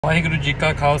Waheguru Ji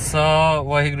Ka Khalsa,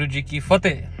 Waheguru Ji Ki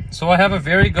Fateh. So I have a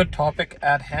very good topic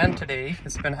at hand today.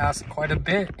 It's been asked quite a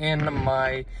bit in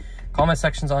my comment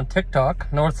sections on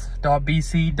TikTok,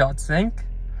 north.bc.sync.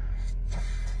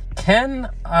 Can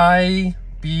I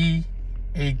be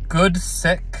a good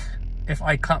Sikh if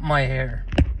I cut my hair?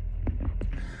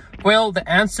 Well, the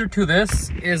answer to this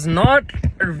is not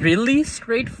really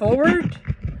straightforward,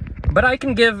 but I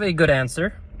can give a good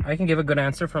answer. I can give a good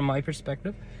answer from my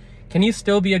perspective. Can you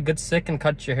still be a good Sikh and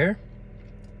cut your hair?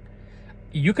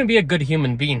 You can be a good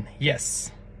human being,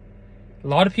 yes. A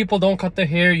lot of people don't cut their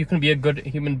hair. You can be a good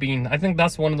human being. I think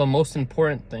that's one of the most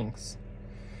important things.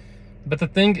 But the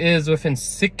thing is, within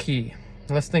Sikhi,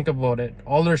 let's think about it.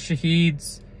 All our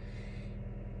shaheeds,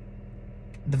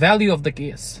 the value of the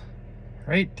kesh,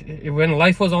 right? When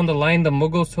life was on the line, the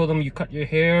Mughals told them, you cut your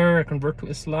hair, convert to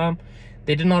Islam.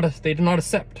 They did not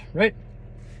accept, right?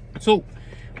 So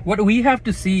what we have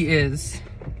to see is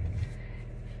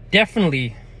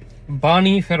definitely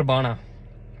Bani Ferbana,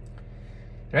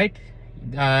 right?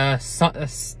 You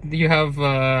have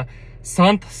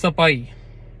Sant Sapai,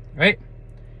 right?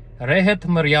 Rehet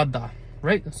Maryada,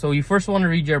 right? So you first want to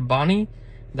read your Bani,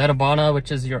 Darbana,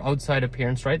 which is your outside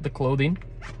appearance, right? The clothing.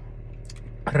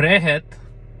 Rehet,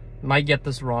 might get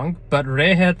this wrong, but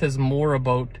Rehet is more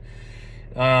about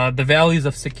the values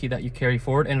of Sikhi that you carry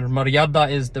forward, and Maryada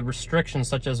is the restrictions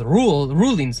such as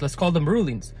rulings, let's call them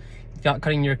rulings. Not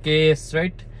cutting your kesh,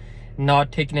 right?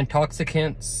 Not taking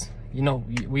intoxicants, you know,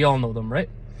 we all know them, right?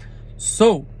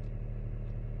 So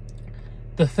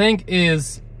the thing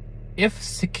is, if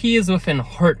Sikhi is within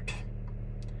heart,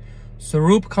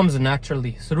 Sarup comes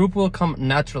naturally. Sarup will come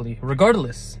naturally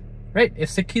regardless, right? If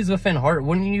Sikhi is within heart,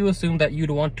 wouldn't you assume that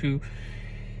you'd want to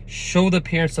show the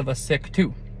appearance of a Sikh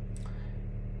too?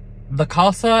 The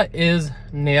Khalsa is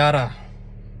Niara,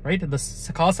 right? The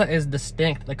Khalsa is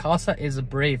distinct. The Khalsa is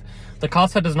brave. The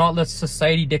Khalsa does not let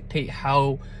society dictate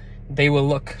how they will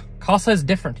look. Khalsa is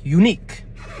different, unique,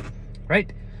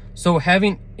 right? So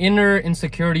having inner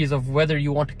insecurities of whether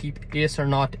you want to keep kesh or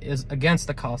not is against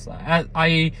the Khalsa.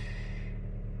 I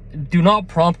do not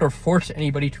prompt or force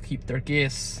anybody to keep their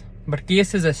kesh, but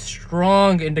kesh is a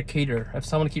strong indicator if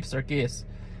someone keeps their kesh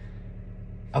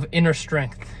of inner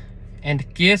strength.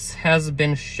 And kesh has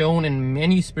been shown in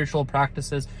many spiritual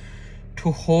practices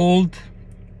to hold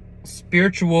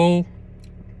spiritual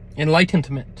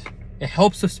enlightenment. It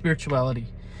helps with spirituality.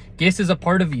 Kesh is a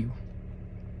part of you.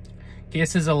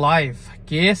 Kesh is alive.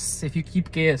 Kesh, if you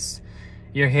keep kesh,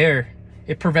 your hair,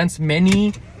 it prevents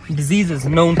many diseases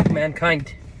known to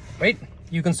mankind, right?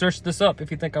 You can search this up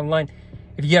if you think I'm lying.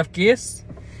 If you have kesh,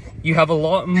 you have a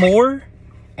lot more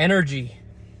energy.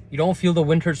 You don't feel the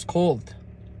winter's cold,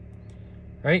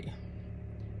 right?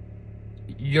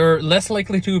 You're less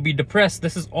likely to be depressed.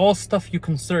 This is all stuff you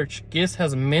can search. Kesh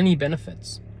has many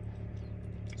benefits.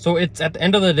 So it's, at the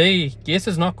end of the day, kesh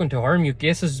is not going to harm you.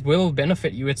 Kesh will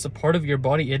benefit you. It's a part of your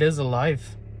body. It is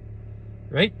alive,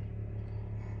 right?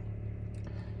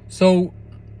 So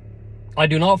I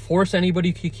do not force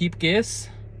anybody to keep kesh,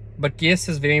 but kesh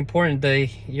is very important.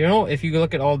 You know, if you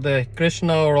look at all the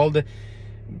Krishna or all the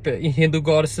Hindu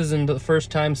goddesses in the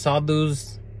first time,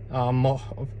 sadhus,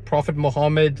 Prophet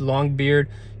Muhammad, long beard,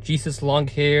 Jesus, long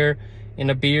hair and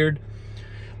a beard,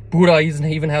 Buddha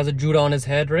even has a Judah on his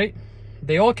head, right?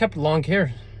 They all kept long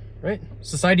hair, right?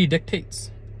 Society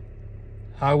dictates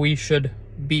how we should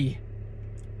be,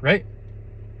 right?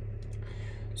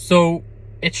 So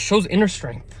it shows inner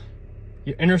strength.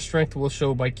 Your inner strength will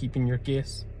show by keeping your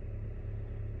kesh,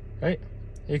 right?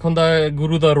 Ek hunda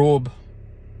guru da robe.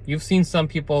 You've seen some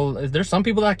people, there's some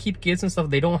people that keep kesh and stuff,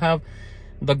 they don't have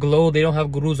the glow, they don't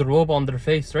have guru's robe on their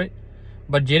face, right?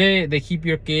 But jire, they keep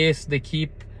your kesh, they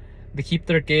keep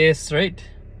their kesh, right?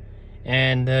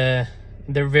 And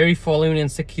they're very following in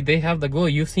Sikhi. They have the glow.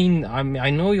 You've seen,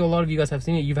 I know a lot of you guys have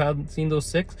seen it. You've seen those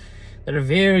Sikhs that are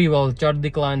very well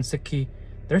Chardikla and Sikhi.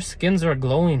 Their skins are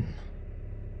glowing.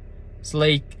 It's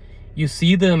like you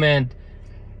see them and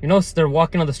you know, they're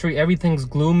walking on the street, everything's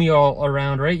gloomy all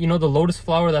around, right? You know, the lotus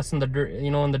flower that's in the dirt, you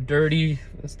know, in the dirty,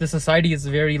 the society is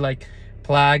very like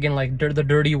plague and like the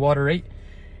dirty water, right?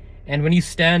 And when you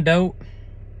stand out,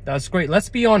 that's great. Let's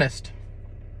be honest.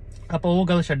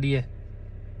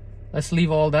 Let's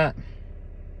leave all that.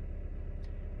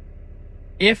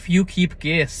 If you keep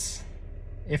kesh,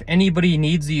 if anybody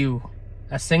needs you,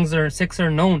 as Sikhs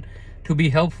are known to be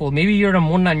helpful. Maybe you're a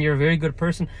munna and you're a very good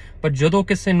person, but jado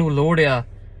kisse nu lod hai,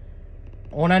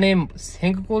 ਉਹਨਾਂ ਨੇ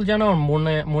ਸਿੰਘ ਕੋਲ ਜਾਣਾ ਔਰ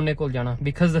ਮੋਨੇ ਕੋਲ ਜਾਣਾ,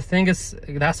 because the thing is,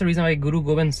 that's the reason why Guru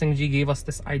Gobind Singh Ji gave us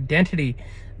this identity,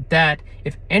 that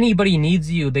if anybody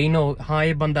needs you, they know, ha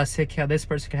ye banda Sikh hai, this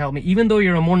person can help me. Even though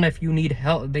you're a Mona, if you need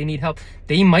help, they need help,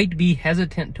 they might be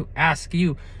hesitant to ask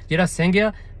you. Jehda Singh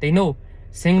hai, they know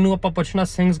Singh nu aapa puchna,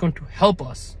 Singh's going to help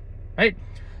us, right?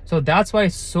 So that's why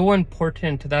it's so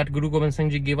important that Guru Gobind Singh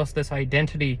Ji gave us this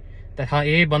identity, that ha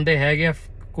ye bande hai,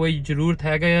 koi zaroort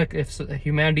hai, if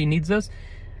humanity needs us,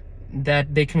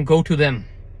 that they can go to them.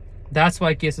 That's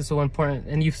why case is so important.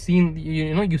 And you've seen,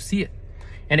 you know, you see it.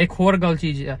 And ek aur gal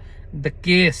cheez hai, the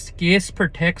case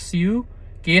protects you.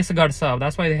 Case guard sahab,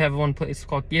 that's why they have one place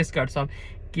called case guard sahab.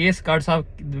 Case guard sahab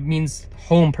means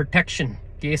home protection.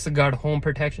 Case guard, home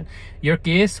protection. Your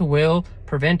case will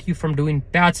prevent you from doing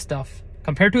bad stuff.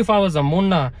 Compared to if I was a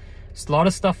Munna, a lot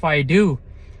of stuff I do,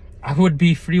 I would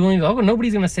be freewheeling. Oh,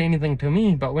 nobody's gonna say anything to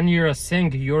me. But when you're a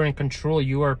Sikh, you're in control,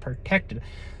 you are protected.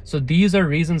 So these are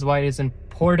reasons why it is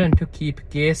important to keep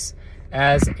case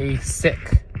as a Sikh,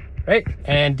 right?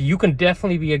 And you can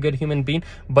definitely be a good human being,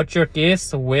 but your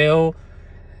case will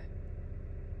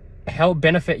help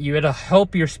benefit you. It'll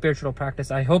help your spiritual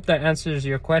practice. I hope that answers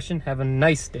your question. Have a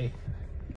nice day.